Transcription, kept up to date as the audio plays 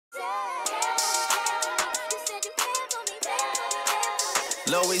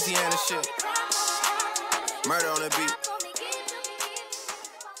Louisiana shit. Murder on the beat.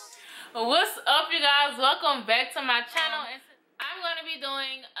 What's up, you guys? Welcome back to my channel. I'm going to be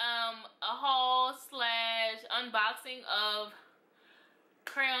doing a haul slash unboxing of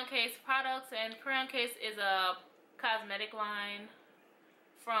Crayon Case products. And Crayon Case is a cosmetic line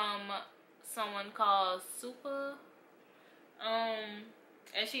from someone called Super. And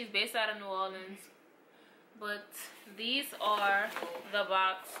she's based out of New Orleans. But these are the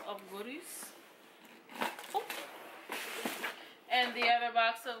box of goodies. Oh. And the other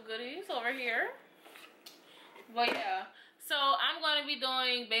box of goodies over here. But yeah, so I'm going to be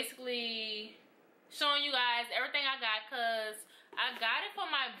doing basically showing you guys everything I got, because I got it for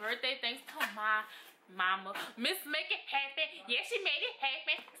my birthday thanks to my mama. Miss Make It Happen. Yeah, she made it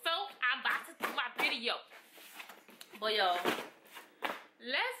happen. So I'm about to do my video. But y'all,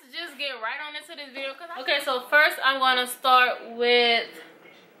 let's just get right on into this video. Okay, so first I'm going to start with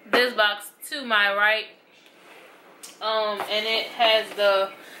this box to my right. And it has the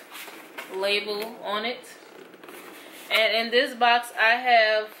label on it. And in this box I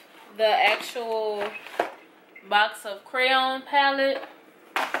have the actual box of crayon palette.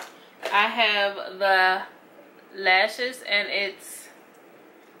 I have the lashes, and it's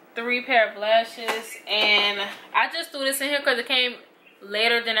 3 pair of lashes. And I just threw this in here because it came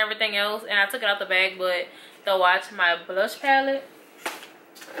later than everything else, and I took it out the bag. But to watch my blush palette.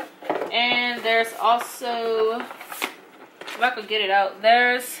 And there's also, if I could get it out,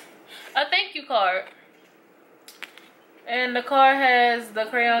 there's a thank you card. And the card has the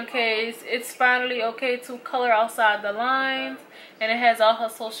Crayon Case. It's finally okay to color outside the lines. And it has all her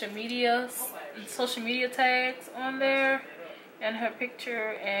social media tags on there. And her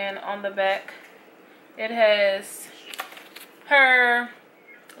picture. And on the back, it has her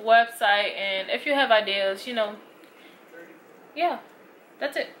website. And if you have ideas, you know, yeah,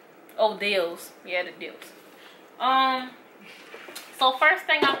 that's it. Oh, deals. Yeah, the deals. So first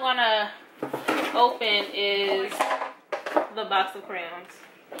thing I'm gonna open is the box of crayons.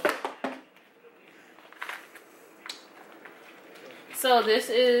 So this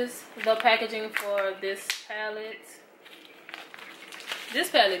is the packaging for this palette. This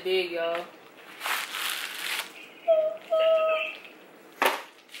palette big, y'all.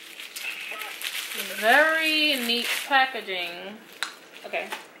 Very neat packaging. Okay,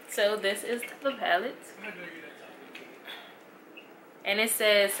 so this is the palette. And it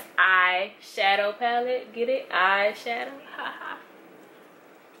says eyeshadow palette. Get it? Eyeshadow. Haha.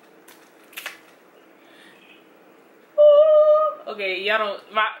 Okay, y'all don't.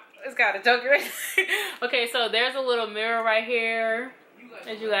 It's got a joke right. Okay, so there's a little mirror right here,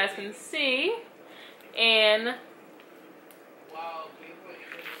 as you guys can see. And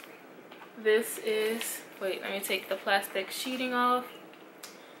this is. Wait, let me take the plastic sheeting off.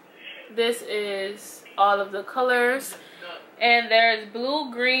 This is all of the colors. And there's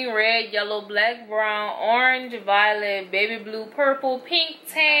blue, green, red, yellow, black, brown, orange, violet, baby blue, purple, pink,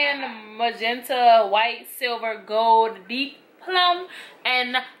 tan, magenta, white, silver, gold, deep plum,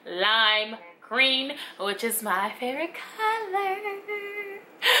 and lime green, which is my favorite color.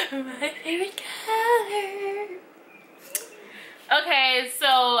 My favorite color. Okay, so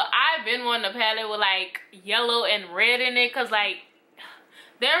I've been wanting a palette with like yellow and red in it, because like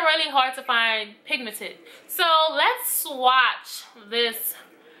they're really hard to find pigmented. So let's swatch this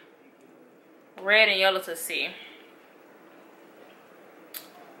red and yellow to see.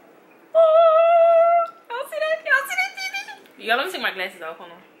 Oh, y'all see that? Y'all see that? Y'all, let me take my glasses off.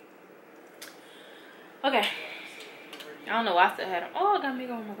 Hold on. Okay. I don't know why I still had them. Oh, I got me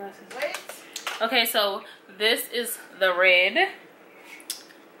on my glasses. Wait. Okay, so this is the red.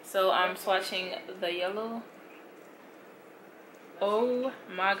 So I'm swatching the yellow. Oh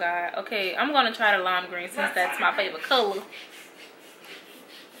my god. Okay, I'm gonna try the lime green since that's my favorite color.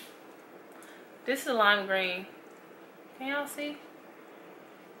 This is lime green. Can y'all see?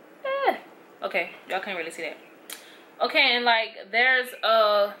 Yeah. Okay, y'all can't really see that. Okay, and like there's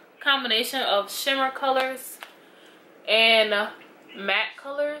a combination of shimmer colors and matte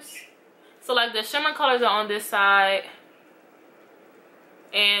colors. So like the shimmer colors are on this side,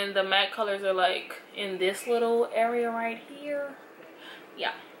 and the matte colors are like in this little area right here.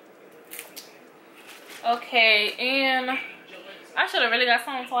 Yeah. Okay, and I should have really got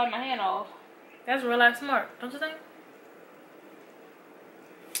something to wipe my hand off. That's real life smart, don't you think?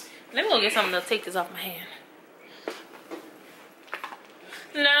 Let me go get something to take this off my hand.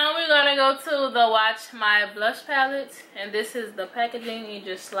 Now we're gonna go to the Watch My Blush palette, and this is the packaging. You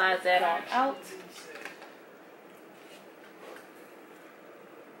just slide that on out.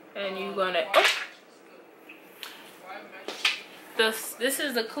 And you're gonna this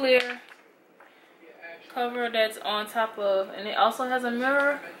is the clear cover that's on top of, and it also has a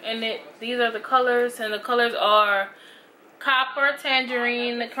mirror, and these are the colors, and the colors are copper,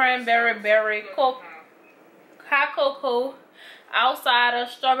 tangerine, cranberry, berry, hot cocoa, outsider,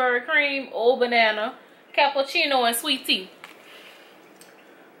 strawberry cream, old banana, cappuccino, and sweet tea.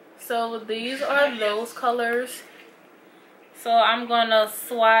 So these are those colors. So I'm gonna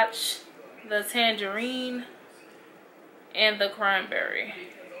swatch the tangerine and the cranberry.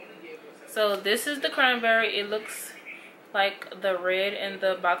 So this is the cranberry. It looks like the red in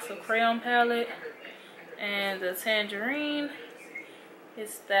the box of Crayon palette. And the tangerine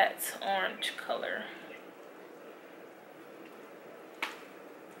is that orange color.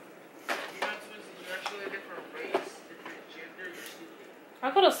 I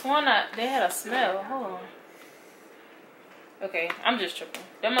could have sworn that they had a smell. Hold on. Okay, I'm just tripping.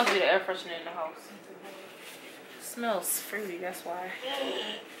 That must be the air freshener in the house. It smells fruity, that's why.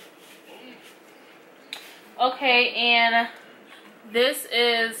 Okay, and this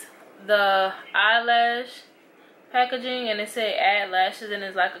is the eyelash packaging, and it said add lashes, and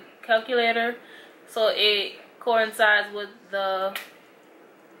it's like a calculator. So it coincides with the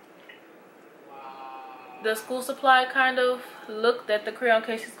school supply kind of look that the Crayon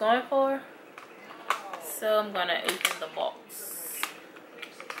case is going for. So I'm gonna open the box.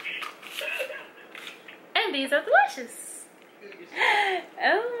 And these are the lashes.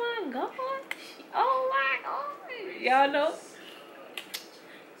 Oh my gosh. Oh my god. Y'all know?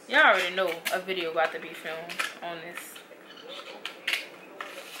 Y'all already know a video about to be filmed on this.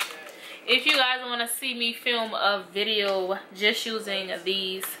 If you guys want to see me film a video just using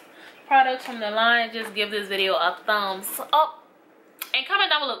these products from the line, just give this video a thumbs up and comment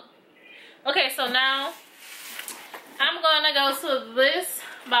down below. Okay, so now I'm gonna go to this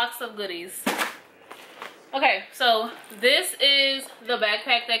box of goodies. Okay, so this is the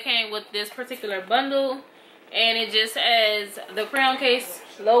backpack that came with this particular bundle, and it just has the Crayon case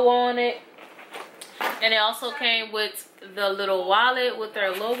logo on it, and it also came with the little wallet with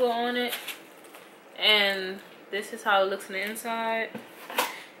their logo on it, and this is how it looks on the inside.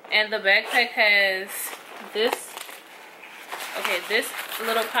 And the backpack has this, okay, this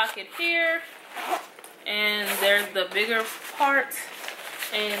little pocket here, and there's the bigger part,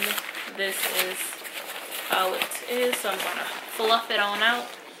 and this is how it is. So I'm gonna fluff it on out.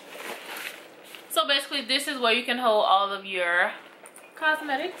 So basically this is where you can hold all of your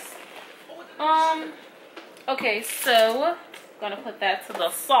cosmetics. Okay, so I'm gonna put that to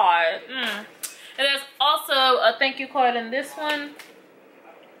the side. And there's also a thank you card in this one.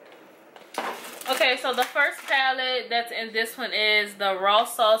 Okay, so the first palette that's in this one is the Raw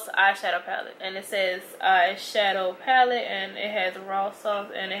Sauce eyeshadow palette, and it says eyeshadow palette, and it has raw sauce,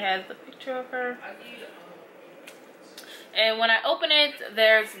 and it has the picture of her. And when I open it,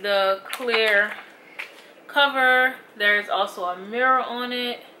 there's the clear cover. There's also a mirror on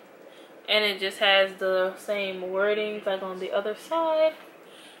it, and it just has the same wordings like on the other side.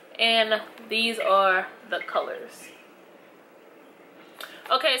 And these are the colors.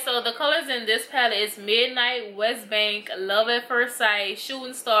 Okay, so the colors in this palette is Midnight, West Bank, Love at First Sight,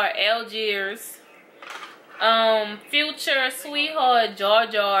 Shooting Star, Algiers, Future, Sweetheart, Jar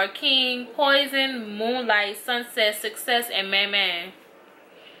Jar, King, Poison, Moonlight, Sunset, Success, and Man Man.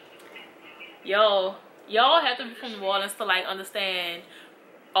 Y'all have to be from New Orleans to like understand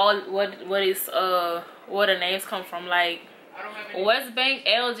all what the names come from. Like West Bank,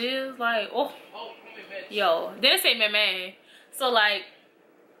 Algiers, like yo, they didn't say Man Man. So like,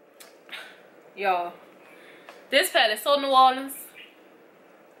 yo, this palette is so New Orleans.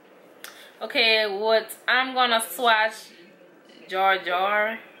 Okay, what I'm gonna swatch Jar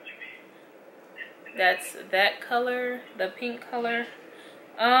Jar. That's that color, the pink color.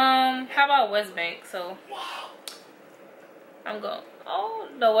 How about West Bank? So I'm going. Oh,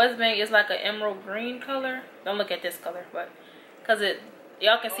 the West Bank is like an emerald green color. Don't look at this color, but cause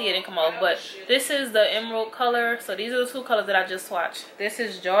y'all can see it and come off. But this is the emerald color. So these are the two colors that I just swatched. This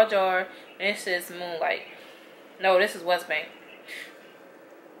is Jar Jar, and this is Moonlight. No, this is West Bank.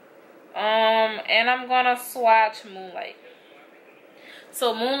 And I'm gonna swatch Moonlight.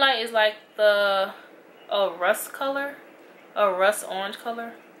 So Moonlight is like the rust color, a rust orange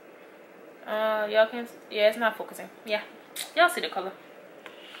color. Y'all can, yeah, it's not focusing. Yeah, y'all see the color.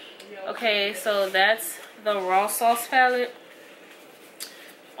 Okay, so that's the Raw Sauce palette.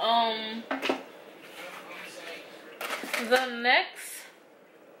 The next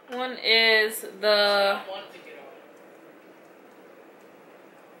one is the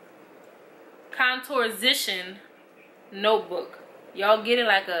Contourzition notebook. Y'all get it,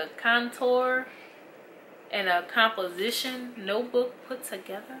 like a contour and a composition notebook put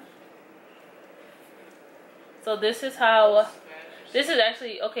together. So this is how, this is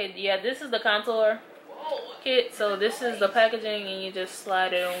actually, okay, yeah, this is the contour kit. So this is the packaging, and you just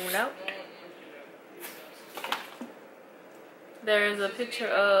slide it on out. There's a picture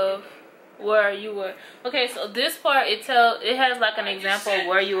of where you would, okay, so this part, it has like an example of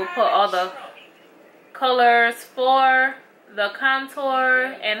where you would put all the colors for the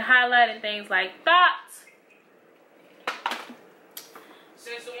contour and highlight and things like that.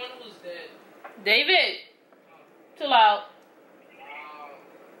 Since the one who's dead. David, too loud.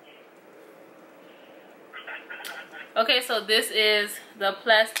 Okay, so this is the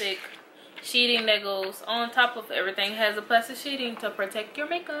plastic sheeting that goes on top of everything. It has a plastic sheeting to protect your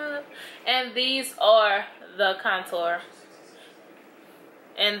makeup. And these are the contour.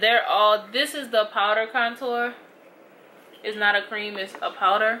 And they're all, this is the powder contour. It's not a cream, it's a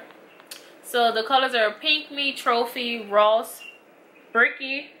powder. So the colors are Pink Me, Trophy, Ross,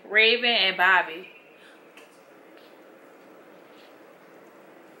 Bricky, Raven, and Bobby.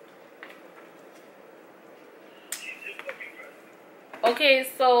 Okay,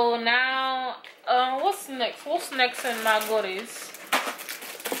 so now, what's next? What's next in my goodies?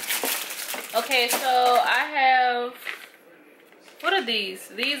 Okay, so I have, what are these?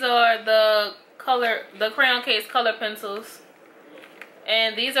 These are the Crayon Case color pencils.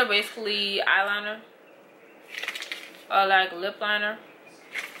 And these are basically eyeliner. Or like lip liner.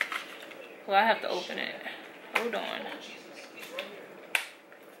 Well, I have to open it. Hold on.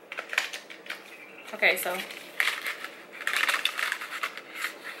 Okay, so.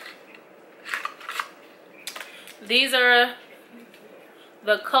 These are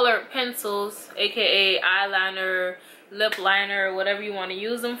the colored pencils, aka eyeliner, lip liner, whatever you want to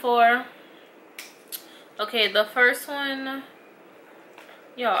use them for. Okay, the first one,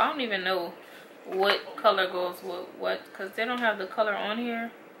 yo, I don't even know what color goes with what, because they don't have the color on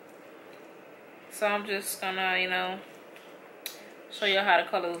here. So I'm just gonna, you know, show you how the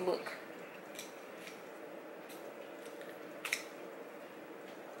colors look.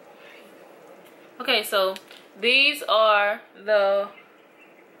 Okay, so these are the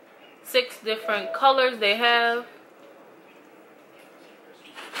 6 different colors they have.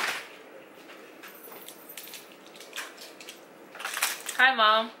 Hi,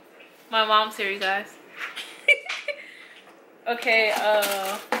 Mom. My mom's here, you guys. Okay,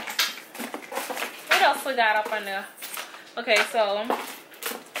 what else we got up on there? Okay, so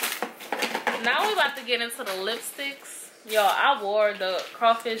now we're about to get into the lipsticks. Yo, I wore the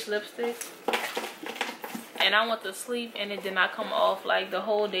crawfish lipstick. And I went to sleep and it did not come off. Like the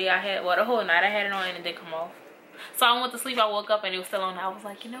whole day I had, well, the whole night I had it on and it didn't come off. So I went to sleep, I woke up and it was still on. I was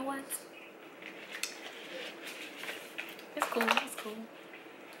like, you know what? It's cool, it's cool.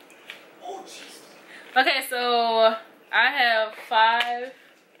 Okay, so I have 5,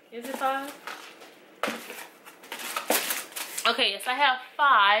 is it 5? Okay, yes, I have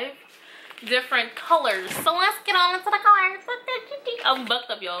 5 different colors. So let's get on into the colors. I'm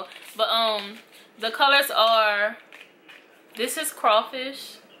bucked up, y'all. But, the colors are, this is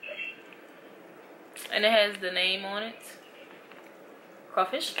crawfish, and it has the name on it,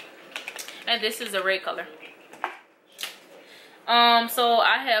 crawfish, and this is a red color. So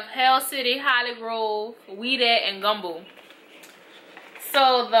I have Hell City, Holly Grove, Weedette, and Gumbo.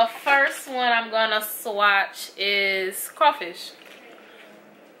 So the first one I'm gonna swatch is crawfish.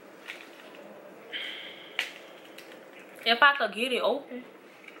 If I could get it open.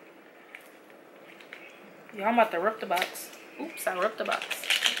 Yeah, I'm about to rip the box. Oops, I ripped the box.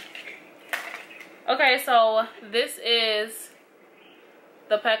 Okay, so this is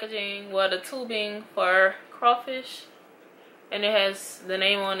the packaging, well, the tubing for crawfish. And it has the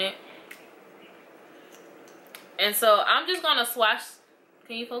name on it. And so I'm just gonna swatch.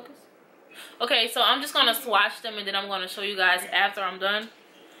 Can you focus? Okay, so I'm just gonna swatch them and then I'm gonna show you guys after I'm done.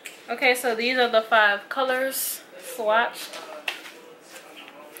 Okay, so these are the 5 colors swatched.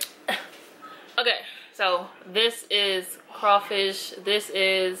 Okay. So this is crawfish, this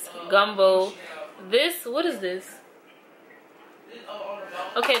is gumbo, this, what is this?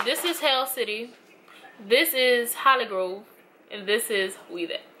 Okay, this is Hell City, this is Holly Grove, and this is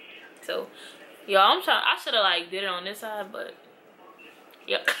Weedette. So, y'all, I should have like did it on this side, but,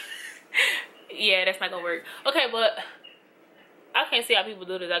 yep. Yeah, that's not gonna work. Okay, but I can't see how people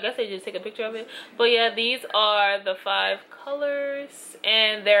do this. I guess they just take a picture of it. But yeah, these are the 5 colors,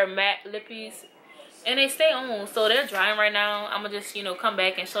 and they're matte lippies. And they stay on, so they're drying right now. I'm gonna just, you know, come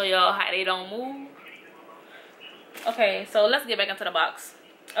back and show y'all how they don't move. Okay, so let's get back into the box.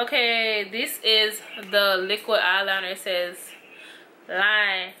 Okay, this is the liquid eyeliner. It says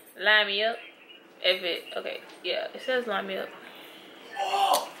line me up. if it, okay, yeah, it says line me up.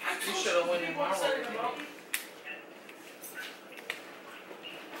 You should have went in my room.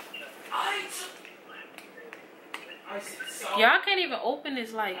 Y'all can't even open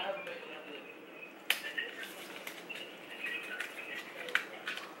this, like.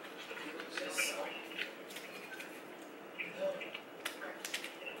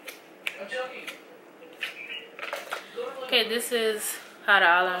 Okay, this is how the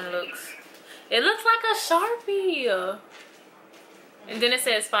outline looks. It looks like a Sharpie. And then it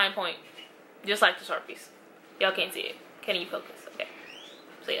says fine point. Just like the Sharpies. Y'all can't see it. Can you focus? Okay.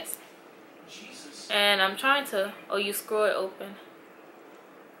 So yes. And I'm trying to, oh, you screw it open.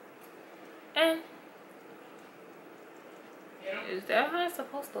 And is that how it's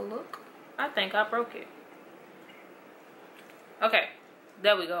supposed to look? I think I broke it. Okay,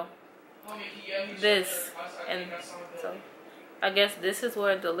 there we go. This, and so I guess this is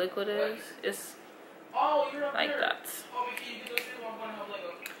where the liquid is. It's like that.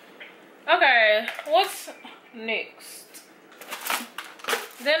 Okay, what's next?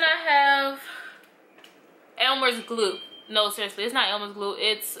 Then I have Elmer's glue. No, seriously, it's not Elmer's glue.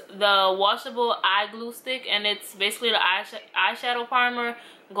 It's the washable eye glue stick, and it's basically the eyeshadow primer.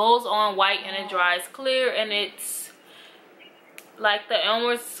 Goes on white and it dries clear, and it's like the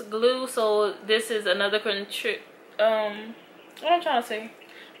Elmer's glue. So this is another what I'm trying to say.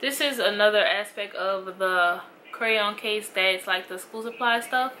 This is another aspect of the Crayon case that's like the school supply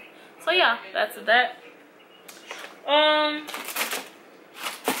stuff. So yeah, that's that.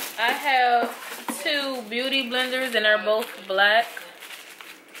 I have 2 beauty blenders and they're both black.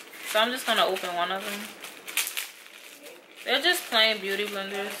 So I'm just gonna open one of them. They're just plain beauty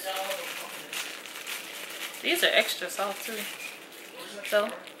blenders. These are extra soft too. So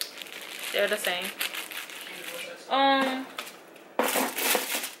they're the same. I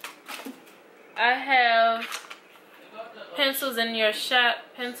have pencils in your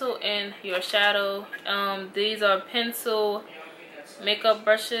pencil in your shadow. These are pencil makeup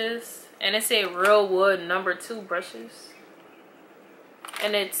brushes, and it's a real wood #2 brushes,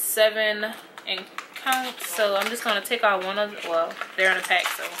 and it's 7 in count. So I'm just gonna take out one of the, well, they're in a pack.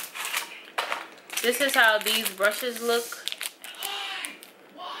 So this is how these brushes look.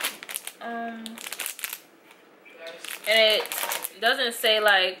 And it doesn't say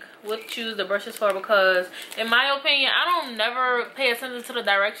like what choose the brushes for, because in my opinion, I don't never pay attention to the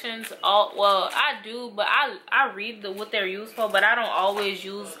directions. Well, I do, but I read what they're used for, but I don't always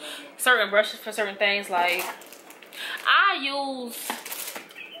use certain brushes for certain things. Like I use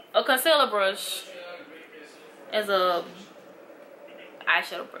a concealer brush as a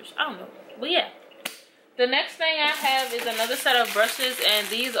eyeshadow brush. I don't know, but yeah. The next thing I have is another set of brushes, and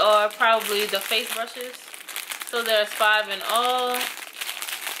these are probably the face brushes. So there's 5 in all.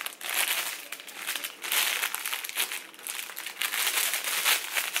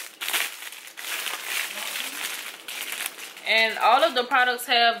 And all of the products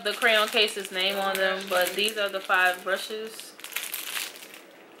have the Crayon case's name on them, but these are the 5 brushes.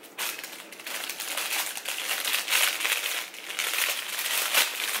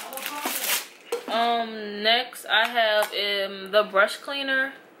 Next I have the brush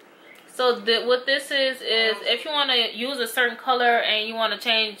cleaner. So what this is if you want to use a certain color and you want to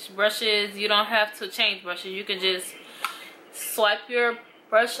change brushes, you don't have to change brushes. You can just swipe your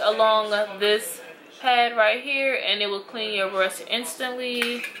brush along this pad right here and it will clean your brush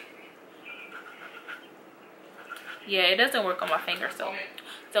instantly. Yeah, it doesn't work on my finger, so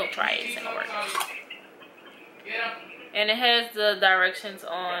don't try it. It's gonna work. And it has the directions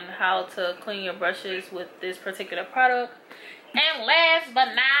on how to clean your brushes with this particular product. And last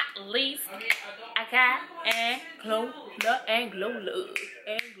but not least, I got Glow Love and Glow Love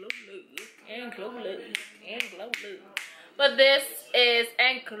and Glow Love and Glow Love and Glow Love. But this is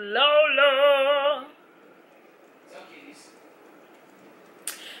Glow Love.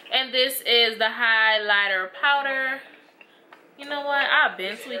 And this is the highlighter powder. You know what? I've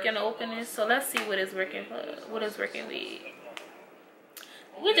been tweaking to open this, so let's see what it's working for. What it's working with.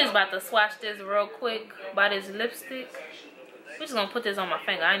 We're just about to swatch this real quick by this lipstick. We're just gonna put this on my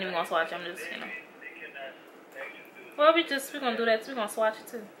finger. I ain't even gonna swatch. I'm just, you know. Well, we're gonna do that too. We're gonna swatch it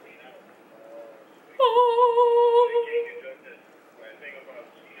too.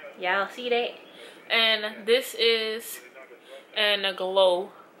 Y'all see that? And this is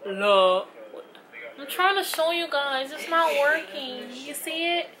Glow Love. I'm trying to show you guys. It's not working. You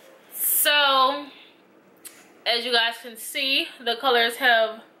see it? So, as you guys can see, the colors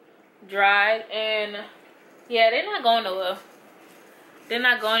have dried, and yeah, they're not going nowhere. They're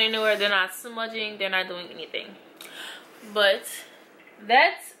not going anywhere. They're not smudging. They're not doing anything. But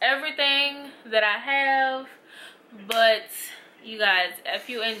that's everything that I have. But you guys, if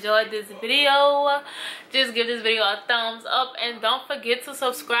you enjoyed this video, just give this video a thumbs up, and don't forget to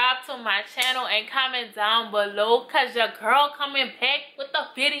subscribe to my channel and comment down below, because your girl coming back with the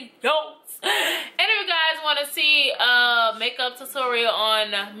videos. And if you guys want to see a makeup tutorial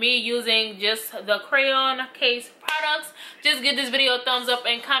on me using just the Crayon case products, just give this video a thumbs up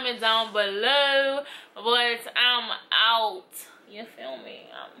and comment down below. But I'm out. You feel me?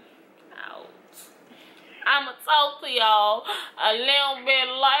 I'm out. I'ma talk to y'all a little bit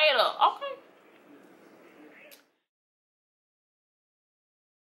later. Okay.